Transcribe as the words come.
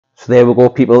So there we go,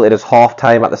 people. It is half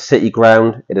time at the City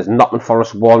Ground. It is Nottingham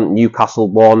Forest 1, Newcastle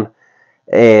 1.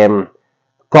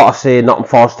 Gotta say, Nottingham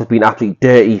Forest have been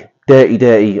absolutely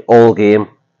dirty all game.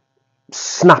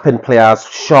 Snapping players.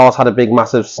 Shaw's had a big,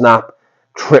 massive snap.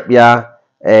 Trippier,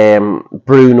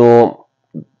 Bruno,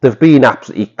 they've been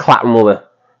absolutely clapping over.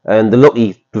 And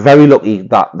they're very lucky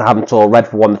that they haven't all red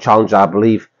for one the challenge, I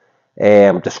believe.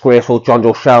 Disgraceful John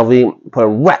Joe Shelby put a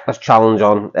reckless challenge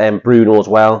on Bruno as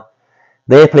well.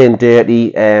 They're playing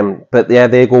dirty, but yeah,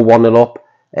 they go 1-0 up.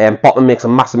 Botman makes a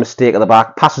massive mistake at the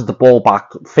back, passes the ball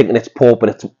back, thinking it's Pope, but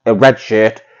it's a red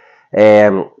shirt.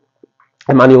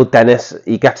 Emmanuel Dennis,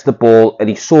 he gets the ball and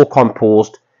he's so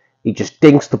composed. He just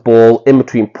dinks the ball in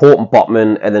between Pope and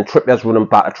Botman, and then Trippier's running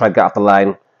back to try and get off the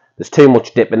line. There's too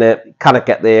much dip in it. Cannot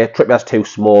get there. Trippier's too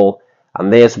small.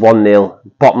 And there's 1-0.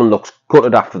 Botman looks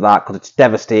gutted after that because it's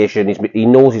devastation. He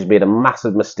knows he's made a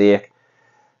massive mistake.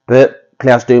 But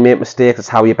players do make mistakes. That's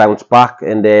how you bounce back.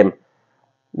 And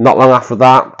not long after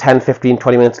that, 10, 15,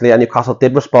 20 minutes later, Newcastle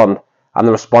did respond. And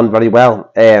they respond very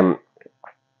well. A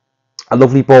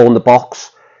lovely ball in the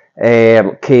box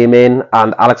came in,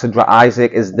 and Alexander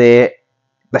Isak is there.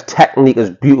 The technique is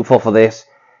beautiful for this.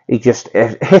 He just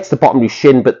hits the bottom of his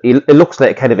shin, but it looks like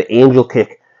a kind of an angel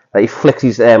kick. Like he flicks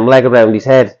his leg around his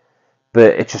head.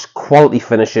 But it's just quality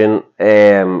finishing.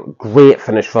 Great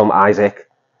finish from Isak.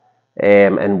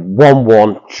 And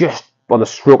 1-1 just on the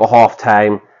stroke of half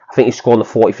time. I think he scored in the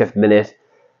 45th minute.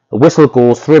 The whistle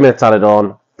goes, 3 minutes added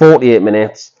on, 48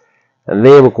 minutes. And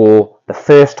there we go. The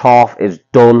first half is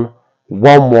done.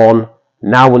 1-1.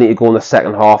 Now we need to go in the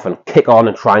second half and kick on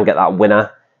and try and get that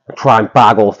winner. And try and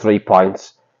bag all 3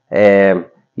 points.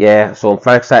 Yeah, so I'm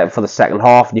very excited for the second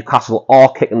half. Newcastle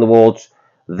are kicking towards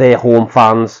their home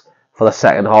fans for the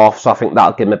second half, so I think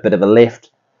that'll give them a bit of a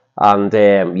lift. And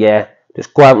yeah,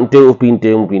 just go out and do what we've been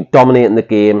doing. We've been dominating the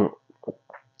game,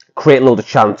 creating loads of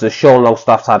chances. Sean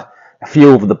Longstaff's had a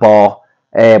few over the bar.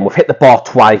 We've hit the bar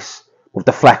twice with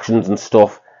deflections and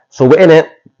stuff. So we're in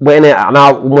it, and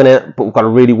I'll win it, but we've got to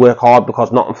really work hard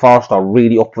because Nottingham Forest are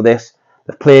really up for this.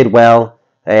 They've played well,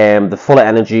 they're full of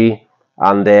energy.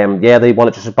 And yeah, they want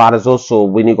it just as bad as us, so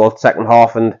we need to go to the second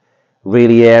half and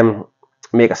really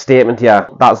make a statement here.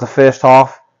 That was the first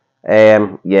half.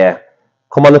 Yeah,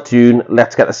 come on the tune,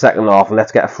 let's get the second half and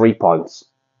let's get 3 points.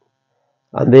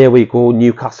 And there we go,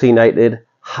 Newcastle United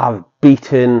have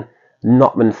beaten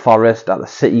Nottingham Forest at the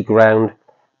City Ground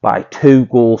by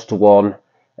 2-1.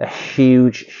 A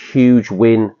huge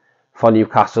win for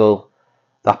Newcastle.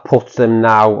 That puts them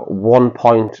now 1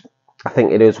 point. I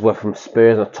think it is worth from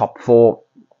Spurs in the top 4.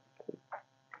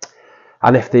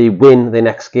 And if they win the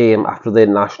next game after the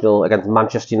international against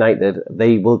Manchester United,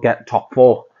 they will get top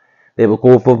 4. They will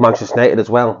go above Manchester United as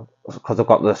well because they've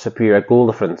got the superior goal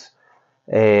difference.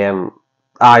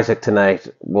 Isak tonight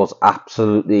was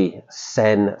absolutely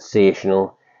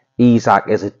sensational. Isak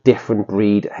is a different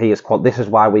breed. He is called. This is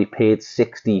why we paid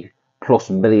 £60+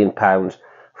 million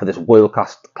for this world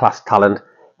class talent.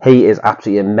 He is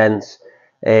absolutely immense.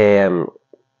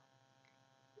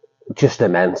 Just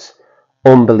immense,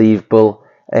 unbelievable.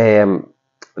 Yeah,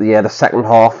 the second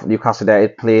half, Newcastle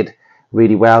United played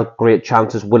really well, great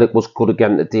chances. Willock was good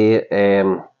again today.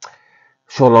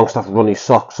 Sean Longstaff run his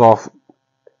socks off,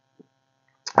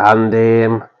 and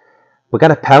we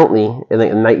get a penalty in the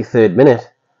 93rd minute,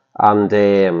 and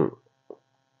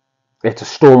it's a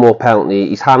Stonewall penalty.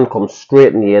 His hand comes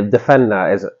straight in the air. The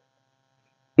defender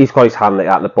he's got his hand like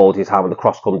that, and the ball to his hand when the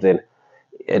cross comes in.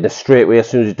 In a straight way, as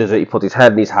soon as he does it, he puts his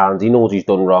head in his hands. He knows he's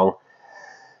done wrong.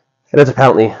 It is a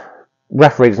penalty.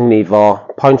 Referee doesn't need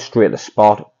VAR. Points straight at the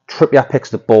spot. Trippier picks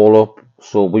the ball up.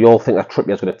 So we all think that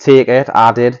Trippier's going to take it.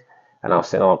 I did. And I was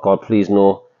saying, oh God, please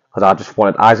no. Because I just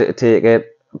wanted Isak to take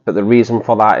it. But the reason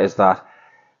for that is that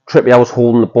Trippier was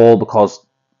holding the ball because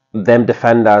them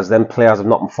defenders, them players of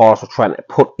Nottingham Forest were trying to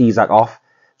put Isak off.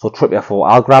 So Trippier thought,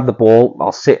 I'll grab the ball.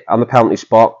 I'll sit on the penalty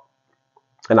spot.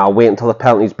 And I'll wait until the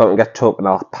penalty's about to get took, and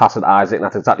I'll pass it to Isak, and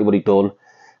that's exactly what he done.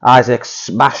 Isak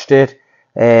smashed it,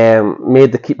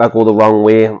 made the keeper go the wrong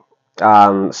way,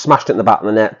 smashed it in the back of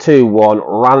the net, 2-1,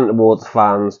 ran towards the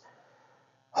fans,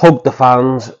 hugged the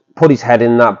fans, put his head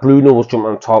in that. Bruno was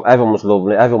jumping on top, everyone was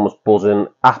loving it, everyone was buzzing,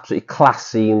 absolutely class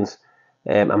scenes,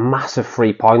 a massive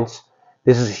 3 points.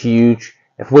 This is huge.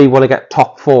 If we want to get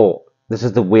top 4, this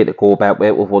is the way to go about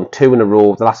it. We've won 2 in a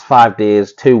row, the last 5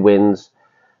 days, 2 wins.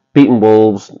 Beaten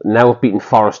Wolves, now we've beaten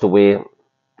Forest away.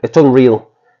 It's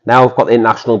unreal. Now we've got the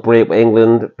international break with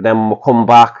England, but then when we come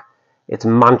back, it's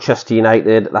Manchester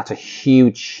United. That's a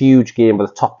huge game for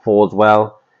the top 4 as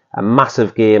well. A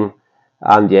massive game.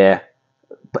 And yeah,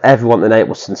 everyone tonight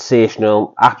was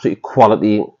sensational. Absolute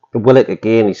quality. Willock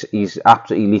again, he's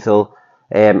absolutely lethal.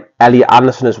 Elliot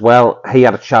Anderson as well, he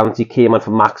had a chance, he came on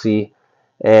for Maxi.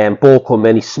 Ball come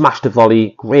in, he smashed a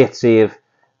volley, great save,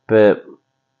 but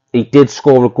he did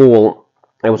score a goal.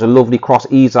 It was a lovely cross,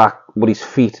 ISAK with his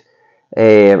feet.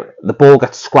 The ball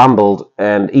gets scrambled,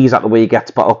 and ISAK, the way he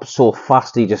gets back up so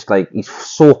fast, he's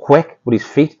so quick with his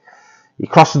feet. He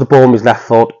crosses the ball with his left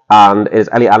foot, and it is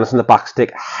Elliot Anderson, the back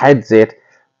stick, heads it,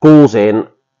 goes in.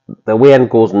 The way end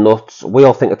goes nuts. We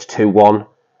all think it's 2-1,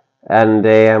 and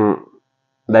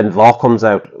then VAR comes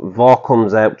out. VAR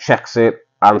comes out, checks it,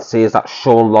 and says that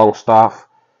Sean Longstaff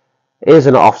is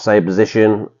in an offside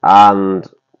position, and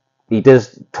he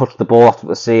does touch the ball after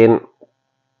the saying,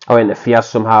 or interferes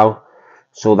somehow.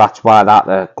 So that's why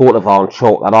that go to VAR and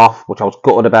chalk that off, which I was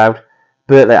gutted about.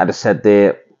 But like I just said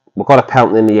there, we got a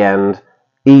penalty in the end.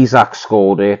 ISAK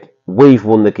scored it. We've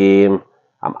won the game.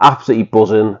 I'm absolutely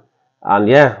buzzing. And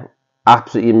yeah,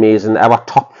 absolutely amazing. Our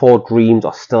top 4 dreams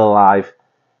are still alive.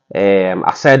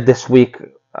 I said this week,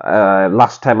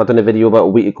 last time I done a video about a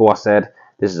week ago, I said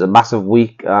this is a massive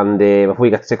week, and if we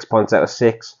get 6 points out of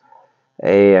 6,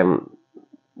 win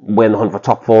the hunt for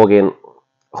top 4 again,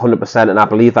 100%, and I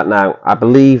believe that now. I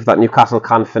believe that Newcastle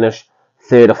can finish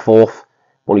 3rd or 4th,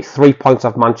 only 3 points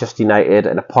off Manchester United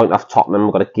and a point off Tottenham.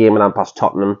 We've got a game in hand past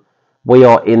Tottenham. We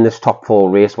are in this top 4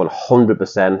 race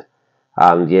 100%.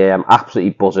 And yeah, I'm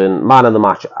absolutely buzzing. Man of the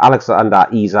match, Alexander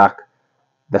Isak,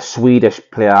 the Swedish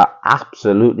player,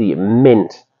 absolutely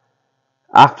mint.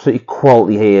 Absolutely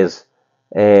quality he is.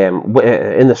 In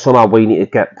the summer, we need to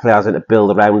get players in to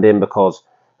build around him, because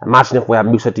imagine if we had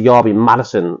Musa Diaby,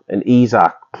 Madison, and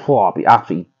Isak. It'd be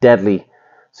absolutely deadly.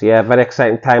 So yeah, very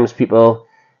exciting times, people.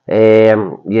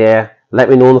 Yeah, let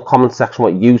me know in the comment section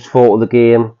what you thought of the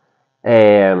game.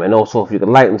 And also, if you could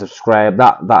like and subscribe,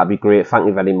 that'd be great. Thank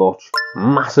you very much.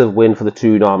 Massive win for the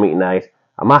 2 Army tonight.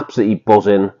 I'm absolutely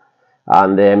buzzing.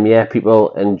 And yeah, people,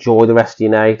 enjoy the rest of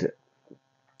your night.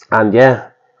 And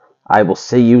yeah, I will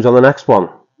see you on the next one.